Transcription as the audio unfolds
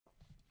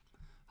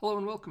Hello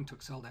and welcome to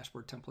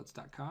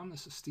Excel-Templates.com.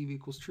 This is Steve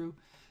Equals True.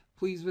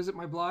 Please visit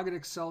my blog at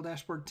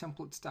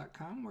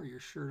Excel-Templates.com where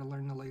you're sure to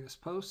learn the latest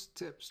posts,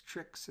 tips,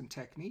 tricks, and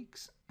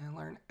techniques and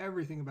learn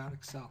everything about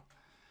Excel.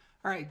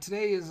 All right,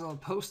 today is a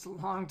post a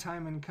long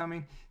time in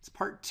coming. It's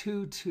part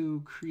 2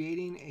 to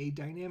creating a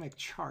dynamic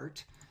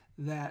chart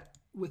that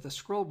with a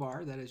scroll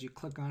bar that as you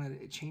click on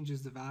it, it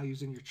changes the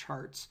values in your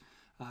charts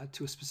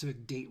to a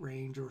specific date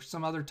range or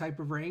some other type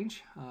of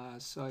range.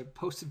 So I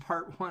posted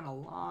part 1 a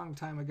long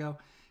time ago.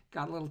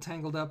 Got a little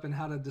tangled up in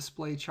how to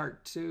display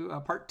part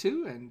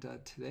 2, and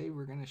today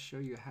we're going to show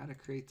you how to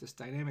create this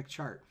dynamic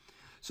chart.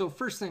 So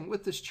first thing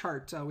with this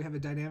chart, we have a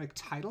dynamic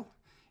title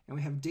and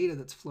we have data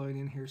that's flowing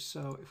in here.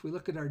 So if we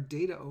look at our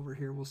data over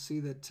here, we'll see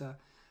that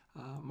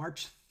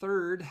March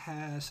 3rd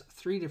has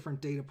 3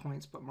 different data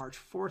points, but March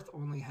 4th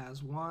only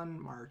has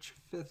 1, March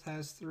 5th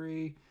has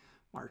 3,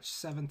 March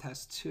 7th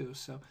has 2.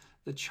 So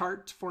the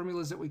chart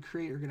formulas that we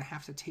create are going to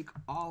have to take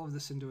all of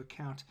this into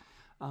account.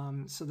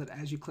 So that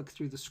as you click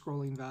through the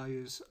scrolling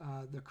values,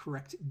 the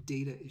correct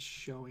data is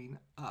showing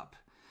up.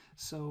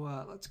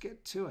 So let's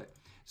get to it.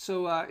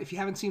 So if you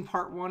haven't seen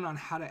part 1 on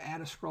how to add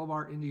a scroll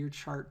bar into your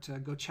chart,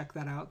 go check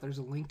that out. There's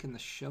a link in the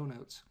show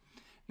notes.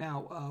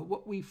 Now,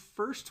 what we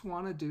first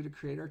want to do to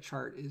create our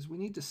chart is we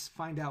need to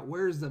find out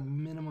where's the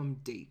minimum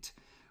date.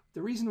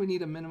 The reason we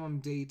need a minimum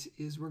date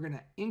is we're going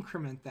to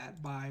increment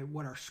that by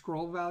what our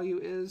scroll value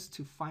is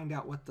to find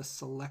out what the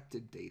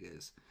selected date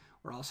is.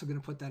 We're also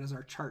going to put that as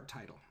our chart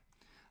title.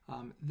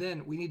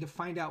 Then we need to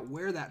find out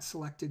where that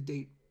selected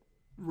date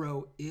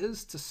row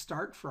is to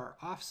start for our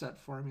offset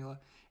formula.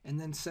 And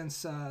then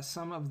since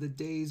some of the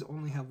days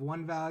only have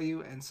 1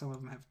 value and some of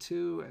them have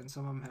 2 and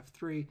some of them have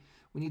 3,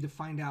 we need to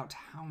find out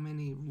how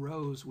many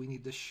rows we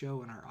need to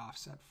show in our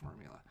offset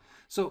formula.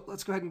 So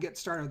let's go ahead and get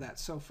started with that.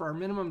 So for our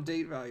minimum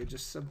date value,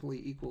 just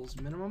simply equals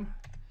minimum.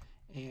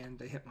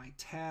 And I hit my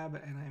tab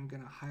and I'm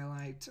going to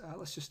highlight,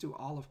 let's just do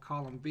all of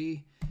column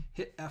B,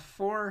 hit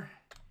F4,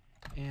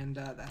 and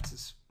that's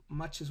as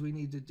much as we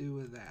need to do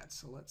with that.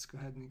 So let's go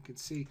ahead and you can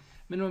see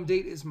minimum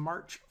date is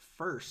March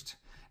 1st.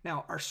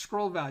 Now our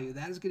scroll value,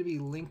 that is going to be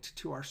linked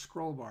to our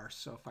scroll bar.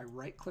 So if I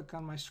right click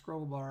on my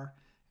scroll bar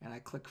and I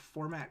click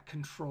Format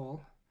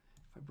Control,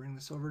 if I bring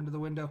this over into the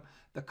window,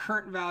 the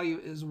current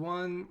value is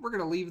 1. We're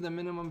going to leave the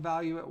minimum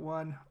value at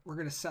 1. We're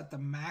going to set the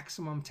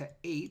maximum to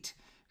 8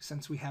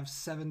 since we have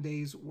 7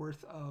 days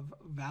worth of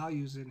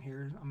values in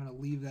here. I'm going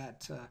to leave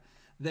that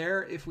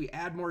there. If we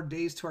add more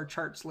days to our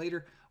charts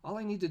later, all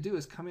I need to do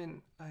is come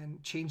in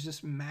and change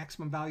this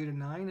maximum value to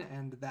 9,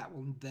 and that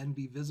will then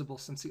be visible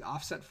since the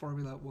offset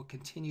formula will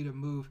continue to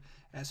move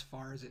as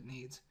far as it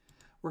needs.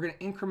 We're going to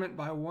increment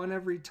by 1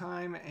 every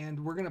time, and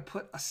we're going to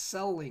put a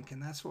cell link,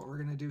 and that's what we're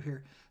going to do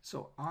here.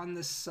 So on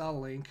this cell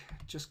link,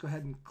 just go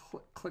ahead and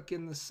click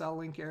in the cell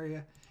link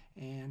area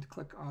and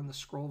click on the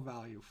scroll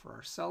value for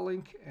our cell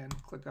link and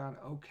click on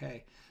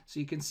OK. So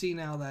you can see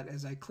now that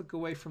as I click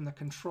away from the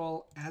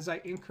control, as I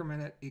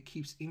increment it, it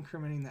keeps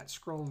incrementing that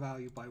scroll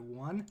value by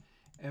 1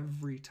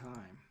 every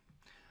time.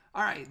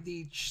 All right,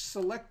 the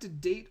selected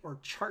date or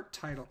chart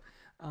title.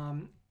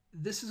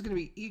 This is going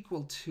to be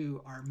equal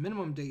to our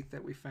minimum date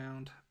that we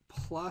found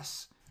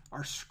plus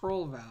our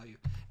scroll value.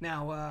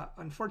 Now,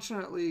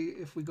 unfortunately,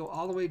 if we go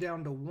all the way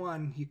down to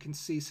 1, you can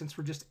see since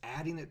we're just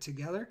adding it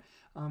together,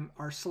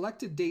 our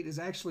selected date is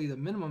actually the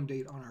minimum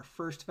date on our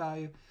first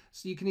value.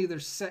 So you can either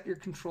set your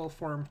control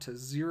form to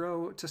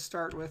 0 to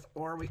start with,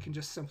 or we can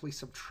just simply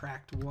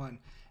subtract 1.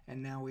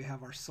 And now we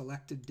have our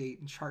selected date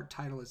and chart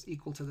title is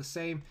equal to the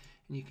same.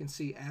 And you can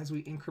see as we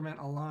increment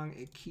along,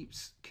 it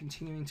keeps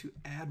continuing to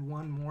add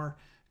 1 more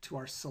to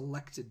our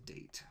selected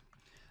date.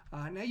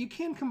 Now you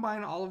can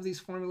combine all of these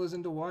formulas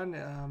into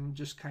one,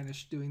 just kind of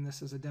doing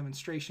this as a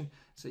demonstration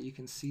so you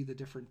can see the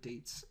different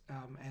dates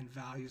and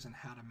values and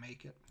how to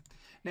make it.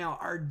 Now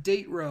our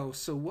date row,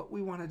 so what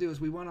we want to do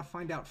is we want to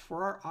find out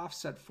for our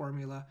offset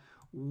formula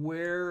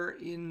where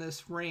in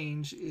this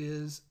range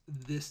is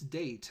this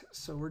date.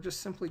 So we're just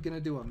simply going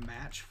to do a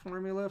match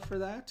formula for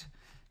that.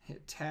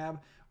 Hit tab.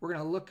 We're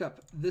going to look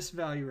up this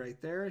value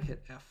right there,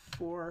 hit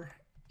F4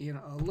 in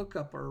a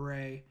lookup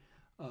array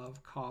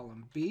of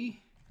column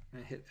B.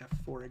 And hit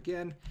F4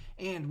 again,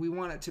 and we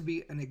want it to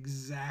be an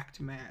exact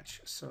match.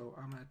 So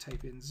I'm going to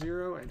type in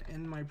 0 and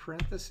end my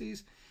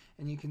parentheses,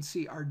 and you can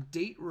see our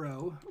date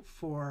row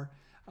for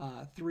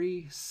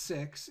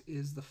 3/6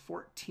 is the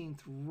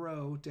 14th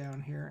row down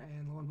here,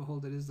 and lo and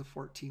behold, it is the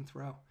 14th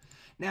row.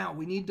 Now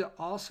we need to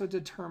also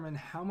determine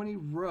how many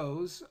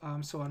rows.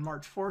 So on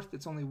March 4th,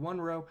 it's only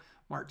 1 row.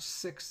 March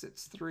 6th,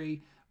 it's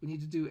 3. We need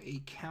to do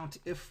a count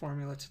if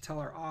formula to tell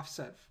our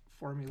offset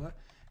formula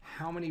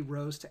how many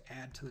rows to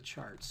add to the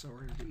chart. So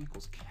we're going to do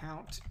equals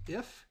count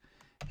if,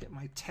 hit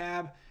my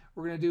tab.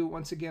 We're going to do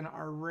once again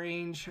our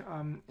range.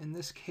 In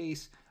this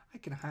case, I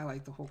can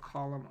highlight the whole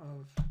column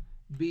of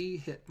B,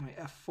 hit my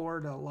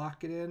F4 to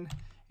lock it in,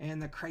 and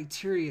the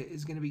criteria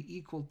is going to be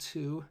equal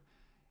to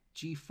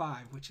G5,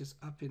 which is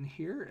up in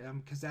here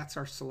because that's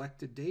our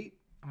selected date.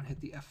 I'm going to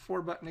hit the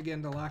F4 button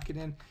again to lock it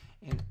in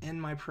and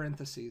end my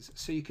parentheses.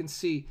 So you can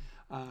see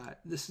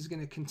this is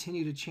going to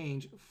continue to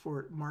change.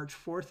 For March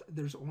 4th,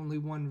 there's only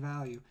one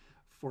value.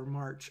 For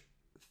March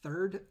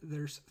 3rd,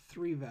 there's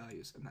 3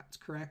 values, and that's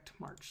correct.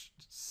 March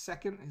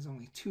 2nd is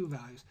only 2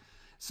 values.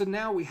 So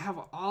now we have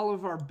all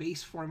of our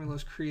base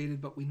formulas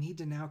created, but we need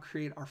to now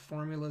create our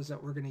formulas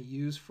that we're going to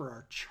use for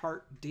our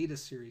chart data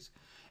series.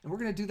 And we're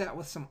going to do that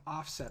with some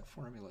offset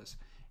formulas.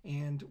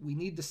 And we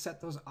need to set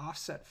those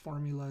offset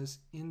formulas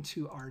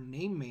into our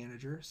name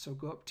manager. So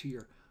go up to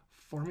your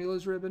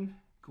formulas ribbon,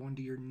 go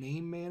into your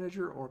name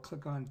manager, or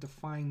click on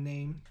define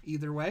name,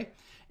 either way.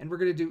 And we're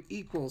going to do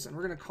equals, and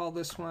we're going to call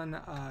this one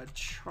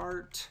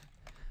chart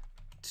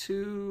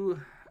 2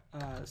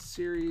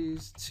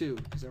 series 2,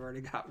 because I've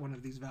already got one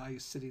of these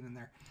values sitting in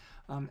there.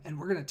 And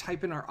we're going to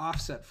type in our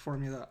offset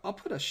formula. I'll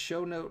put a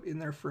show note in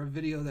there for a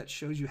video that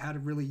shows you how to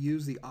really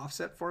use the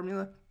offset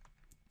formula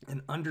and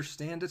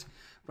understand it,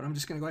 but I'm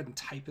just going to go ahead and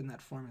type in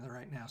that formula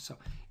right now. So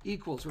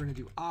equals, we're going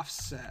to do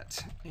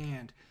offset,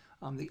 and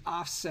the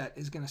offset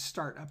is going to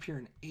start up here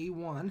in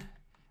A1. I'm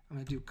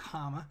going to do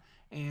comma,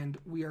 and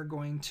we are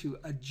going to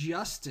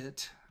adjust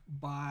it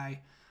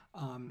by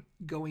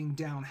going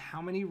down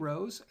how many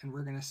rows, and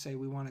we're going to say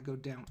we want to go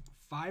down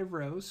 5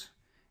 rows,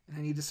 and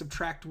I need to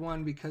subtract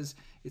 1 because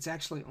it's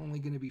actually only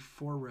going to be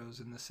 4 rows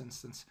in this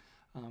instance,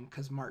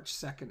 because March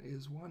 2nd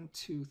is 1,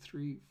 2,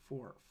 3,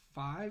 4,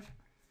 5.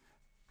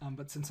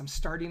 But since I'm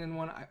starting in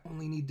 1, I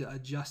only need to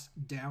adjust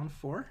down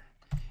 4,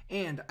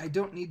 and I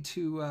don't need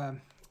to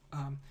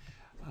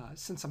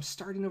since I'm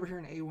starting over here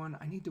in A1,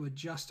 I need to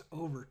adjust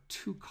over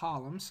 2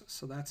 columns,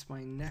 so that's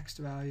my next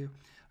value.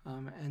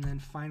 And then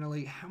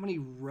finally, how many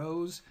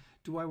rows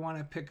do I want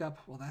to pick up?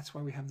 Well, that's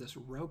why we have this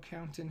row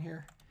count in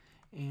here.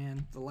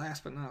 And the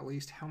last but not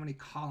least, how many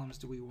columns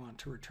do we want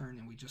to return?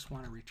 And we just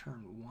want to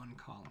return 1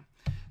 column.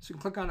 So we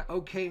can click on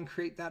OK and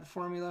create that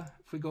formula.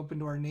 If we go up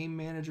into our name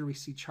manager, we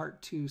see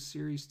chart 2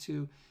 series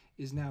 2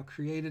 is now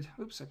created.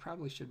 Oops, I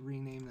probably should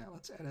rename that.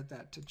 Let's edit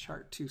that to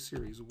chart 2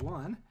 series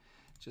 1.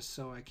 Just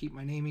so I keep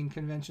my naming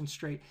convention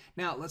straight.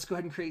 Now let's go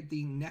ahead and create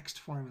the next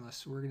formula.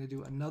 So we're going to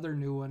do another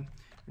new one.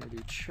 We're going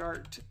to do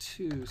chart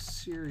 2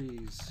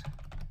 series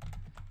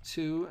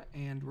 2,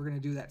 and we're going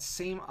to do that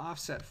same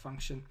offset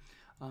function.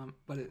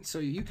 So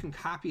you can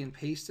copy and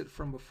paste it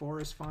from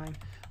before is fine,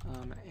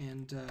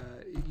 and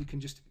you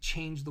can just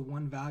change the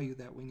one value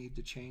that we need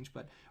to change.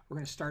 But we're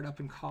going to start up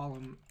in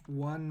column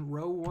 1,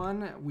 row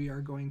 1. We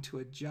are going to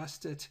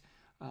adjust it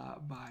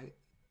by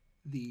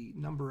the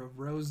number of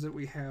rows that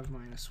we have,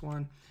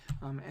 -1.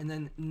 And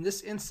then in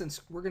this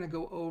instance, we're going to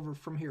go over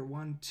from here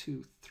 1,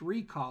 2,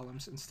 3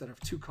 columns instead of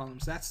 2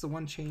 columns. That's the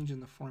one change in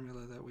the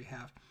formula that we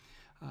have.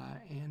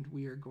 And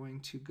we are going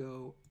to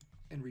go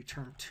and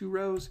return 2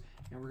 rows,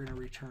 and we're going to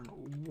return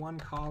 1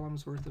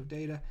 column's worth of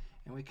data,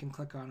 and we can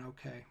click on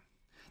OK.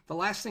 The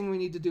last thing we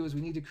need to do is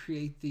we need to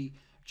create the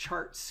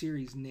chart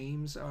series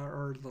names,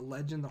 or the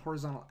legend, the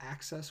horizontal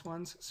axis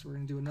ones. So we're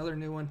going to do another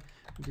new one.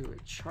 Do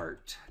a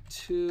chart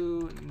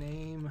 2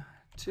 name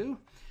 2,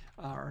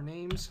 our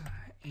names,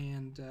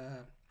 and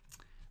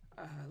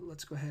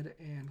let's go ahead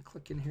and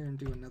click in here and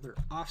do another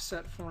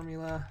offset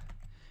formula.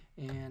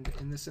 And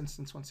in this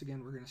instance, once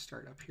again, we're going to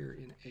start up here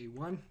in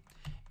A1,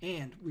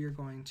 and we are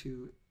going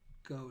to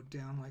go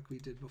down like we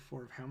did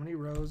before of how many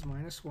rows,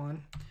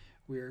 -1.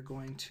 We are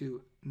going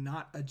to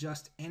not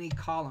adjust any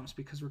columns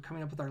because we're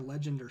coming up with our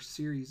legend or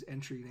series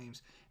entry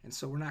names. And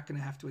so we're not going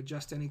to have to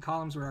adjust any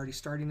columns. We're already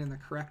starting in the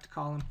correct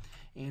column.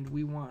 And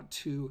we want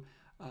to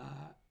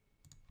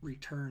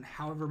return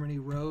however many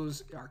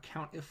rows our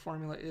COUNTIF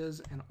formula is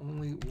and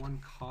only 1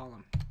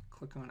 column.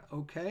 Click on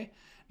OK.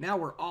 Now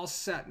we're all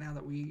set now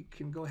that we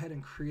can go ahead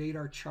and create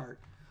our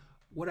chart.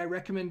 What I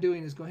recommend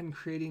doing is go ahead and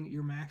creating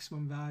your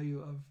maximum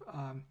value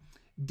of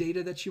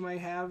data that you might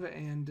have,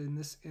 and in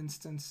this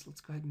instance,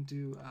 let's go ahead and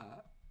do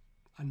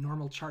a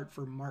normal chart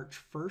for March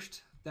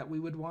 1st that we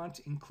would want,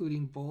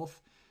 including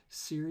both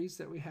series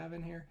that we have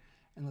in here.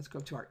 And let's go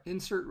to our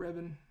insert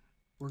ribbon.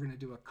 We're going to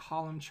do a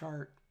column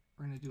chart.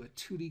 We're going to do a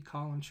 2D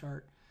column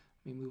chart.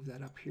 Let me move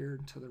that up here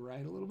to the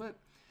right a little bit.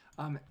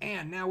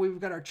 And now we've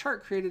got our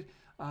chart created.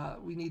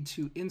 We need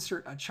to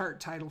insert a chart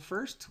title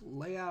first,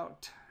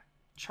 layout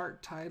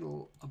chart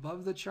title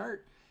above the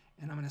chart,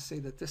 and I'm going to say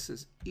that this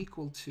is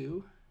equal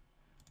to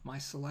my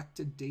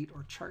selected date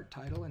or chart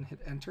title and hit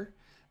enter.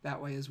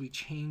 That way, as we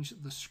change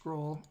the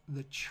scroll,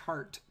 the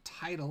chart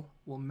title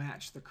will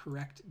match the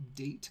correct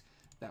date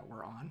that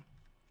we're on.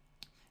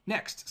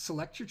 Next,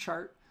 select your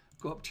chart,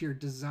 go up to your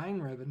design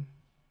ribbon,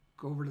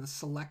 go over to the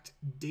select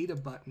data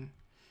button,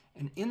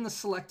 and in the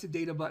selected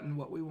data button,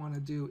 what we want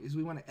to do is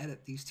we want to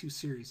edit these 2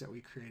 series that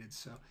we created.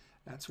 So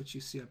that's what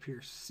you see up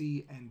here,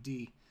 C and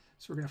D.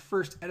 So we're going to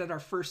first edit our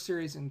first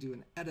series and do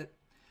an edit.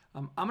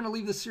 I'm going to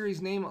leave the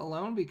series name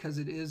alone because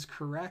it is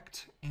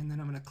correct, and then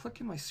I'm going to click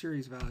in my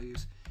series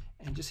values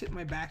and just hit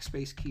my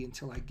backspace key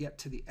until I get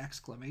to the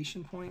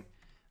exclamation point.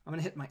 I'm going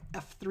to hit my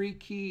F3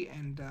 key,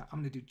 and I'm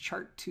going to do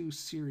chart 2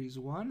 series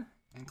 1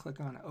 and click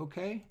on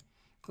OK.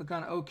 Click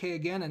on OK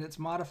again, and it's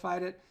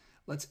modified it.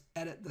 Let's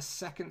edit the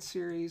second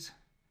series,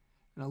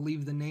 And I'll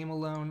leave the name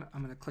alone.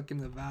 I'm going to click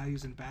into the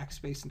values and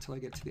backspace until I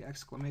get to the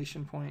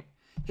exclamation point.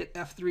 Hit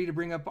F3 to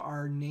bring up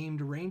our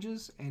named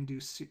ranges and do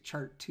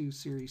chart 2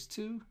 series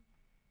 2.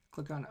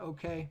 Click on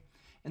OK.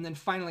 And then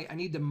finally, I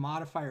need to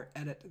modify or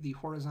edit the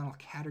horizontal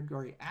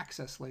category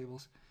access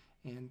labels.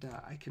 And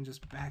I can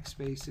just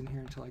backspace in here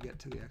until I get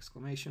to the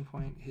exclamation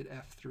point, hit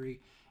F3,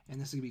 and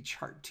this is going to be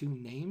chart 2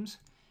 names.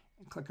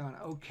 And click on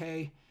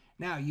OK.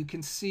 Now you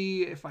can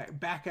see if I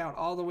back out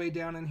all the way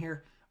down in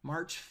here,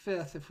 March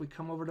 5th, if we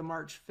come over to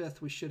March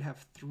 5th, we should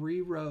have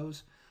 3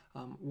 rows,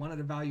 one at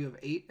a value of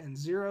 8 and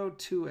 0,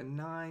 2 and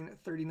 9,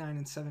 39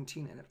 and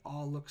 17, and it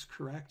all looks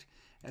correct.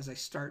 As I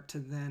start to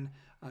then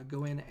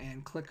go in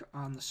and click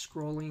on the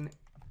scrolling,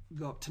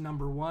 go up to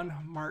number 1,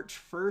 March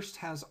 1st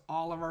has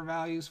all of our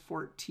values,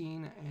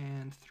 14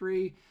 and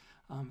 3,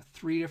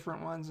 3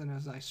 different ones, and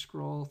as I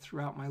scroll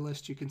throughout my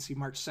list, you can see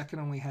March 2nd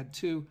only had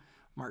 2,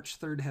 March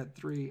 3rd had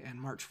 3, and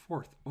March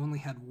 4th only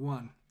had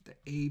 1, the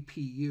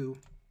APPAU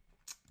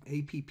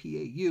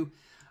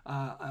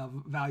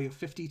value of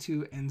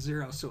 52 and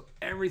 0. So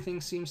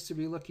everything seems to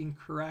be looking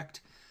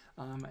correct.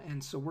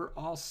 And so we're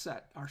all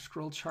set. Our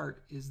scroll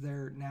chart is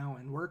there now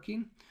and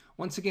working.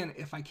 Once again,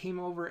 if I came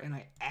over and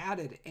I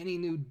added any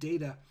new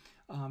data,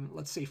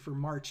 let's say for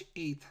March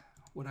 8th,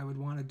 what I would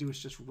want to do is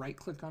just right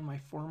click on my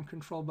form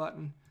control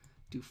button,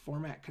 do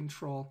format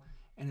control,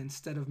 and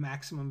instead of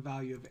maximum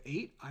value of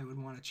 8, I would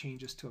want to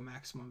change this to a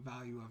maximum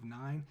value of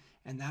 9,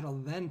 and that'll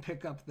then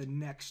pick up the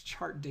next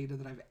chart data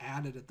that I've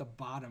added at the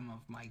bottom of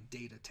my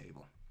data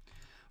table.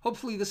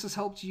 Hopefully this has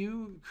helped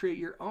you create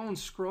your own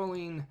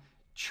scrolling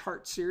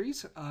chart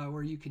series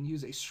where you can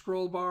use a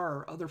scroll bar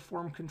or other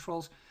form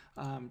controls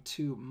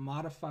to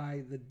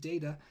modify the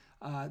data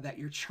that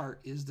your chart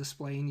is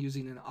displaying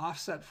using an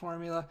offset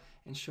formula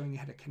and showing you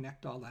how to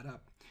connect all that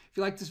up. If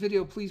you like this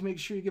video, please make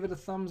sure you give it a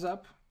thumbs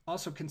up.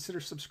 Also,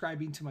 consider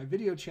subscribing to my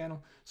video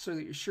channel so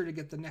that you're sure to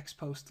get the next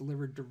post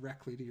delivered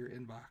directly to your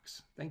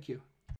inbox. Thank you.